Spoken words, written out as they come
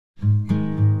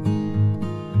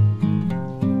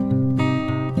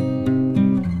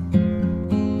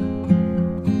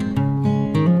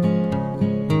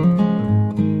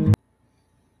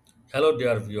Hello,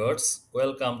 dear viewers.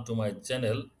 Welcome to my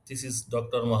channel. This is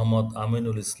Dr. Muhammad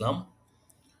Aminul Islam.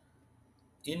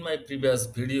 In my previous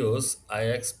videos, I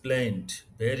explained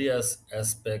various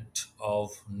aspects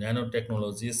of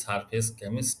nanotechnology surface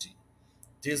chemistry.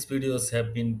 These videos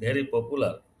have been very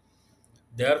popular.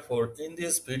 Therefore, in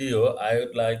this video, I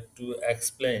would like to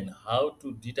explain how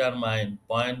to determine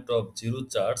point of zero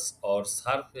charge or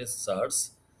surface charge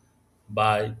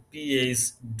by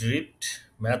pH drift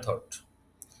method.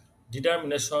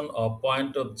 Determination of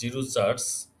point of zero charge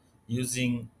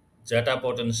using zeta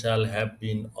potential have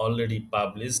been already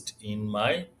published in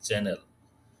my channel.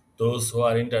 Those who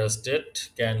are interested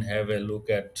can have a look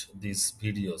at these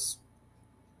videos.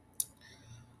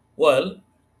 Well,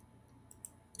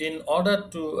 in order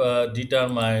to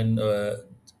determine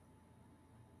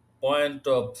point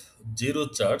of zero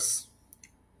charge,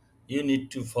 you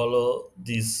need to follow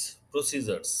these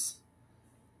procedures.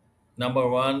 Number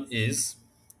one is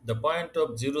the point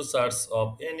of zero charge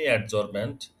of any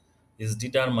adsorbent is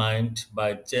determined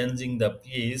by changing the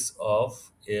pH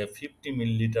of a 50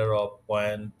 milliliter of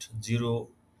zero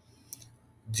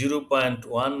point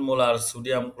 0.1 molar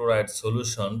sodium chloride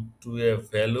solution to a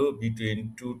value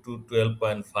between 2 to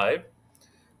 12.5.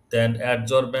 Then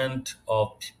adsorbent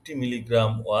of 50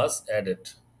 milligram was added.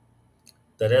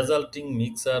 The resulting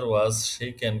mixture was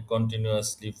shaken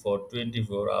continuously for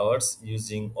 24 hours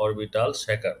using orbital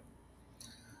shaker.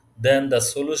 Then the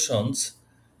solution's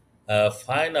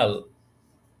final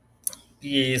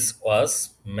pH was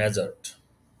measured.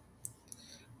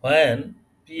 When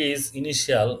pH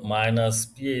initial minus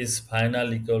pH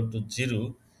final equal to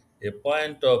 0, a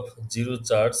point of zero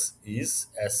charge is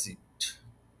acid.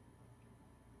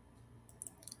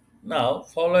 Now,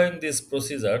 following these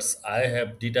procedures, I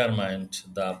have determined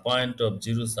the point of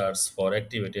zero charge for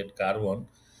activated carbon,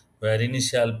 where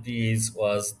initial pH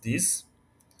was this,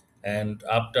 and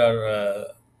after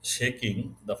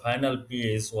shaking, the final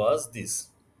pH was this.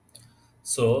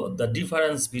 So the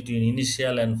difference between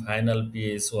initial and final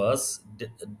pH was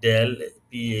del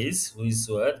pH, which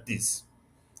were this.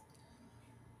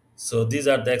 So these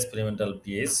are the experimental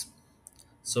pH.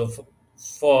 So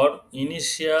for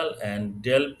initial and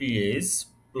del pH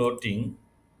plotting,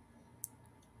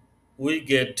 we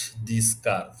get this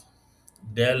curve,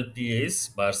 del pH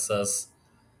versus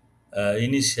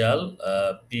initial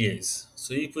pH.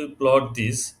 So if we plot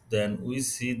this, then we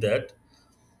see that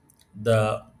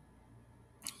the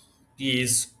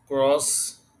pH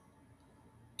cross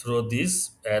through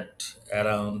this at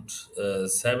around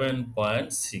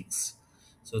 7.6.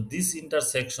 So this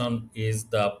intersection is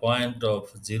the point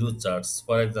of zero charge.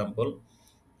 For example,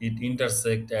 it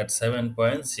intersect at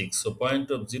 7.6. So point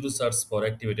of zero charge for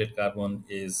activated carbon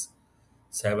is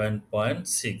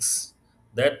 7.6.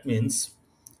 That means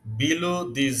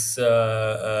below this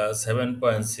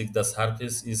 7.6, the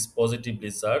surface is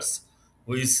positively charged,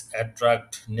 which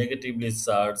attract negatively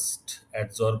charged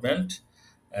adsorbent,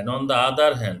 and on the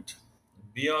other hand,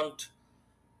 beyond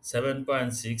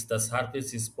 7.6, the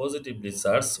surface is positively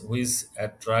charged, which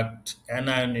attract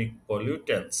anionic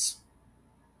pollutants.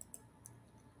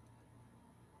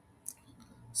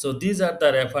 So these are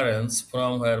the reference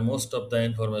from where most of the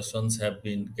informations have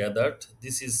been gathered.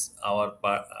 This is our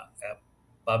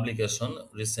publication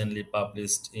recently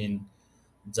published in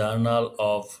Journal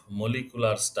of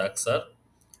Molecular Structure.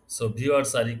 So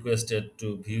viewers are requested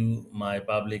to view my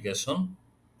publication,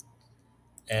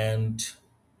 and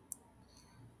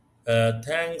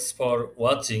thanks for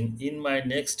watching. In my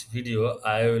next video,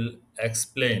 I will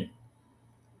explain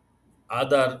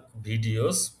other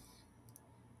videos.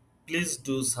 Please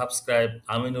do subscribe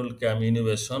AminulChem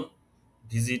Innovation.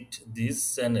 Visit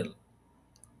this channel.